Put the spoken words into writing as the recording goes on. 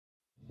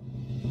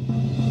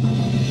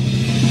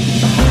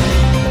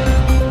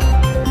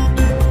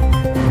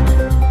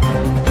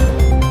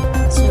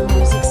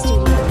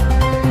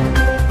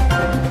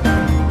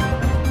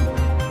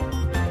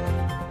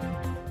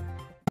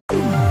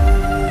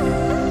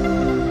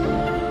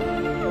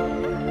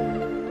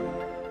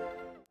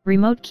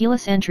Remote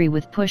keyless entry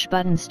with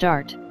push-button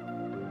start.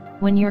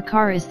 When your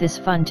car is this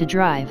fun to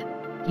drive,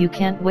 you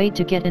can't wait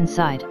to get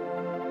inside.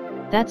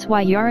 That's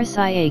why Yaris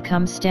IA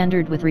comes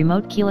standard with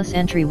remote keyless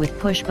entry with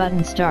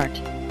push-button start.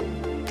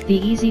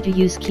 The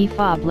easy-to-use key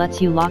fob lets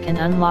you lock and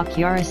unlock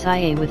Yaris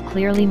IA with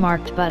clearly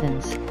marked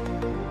buttons.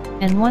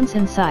 And once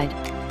inside,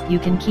 you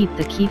can keep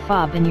the key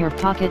fob in your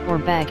pocket or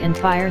bag and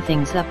fire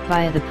things up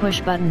via the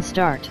push-button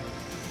start.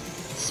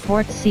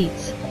 Sport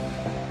seats.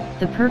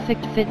 The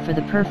perfect fit for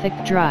the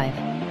perfect drive.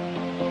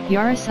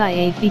 Yaris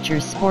IA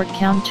features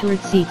sport-countoured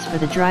seats for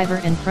the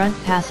driver and front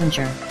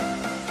passenger.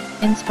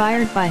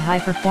 Inspired by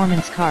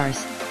high-performance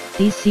cars,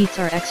 these seats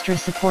are extra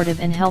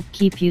supportive and help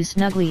keep you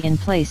snugly in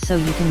place so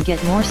you can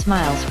get more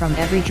smiles from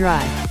every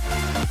drive.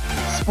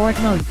 Sport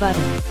Mode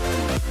button.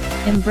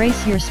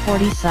 Embrace your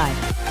sporty side.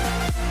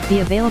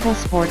 The available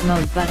Sport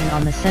Mode button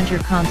on the center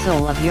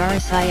console of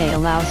Yaris IA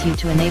allows you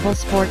to enable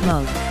Sport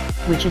Mode,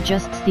 which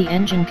adjusts the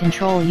engine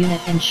control unit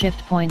and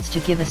shift points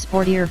to give a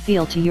sportier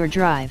feel to your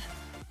drive.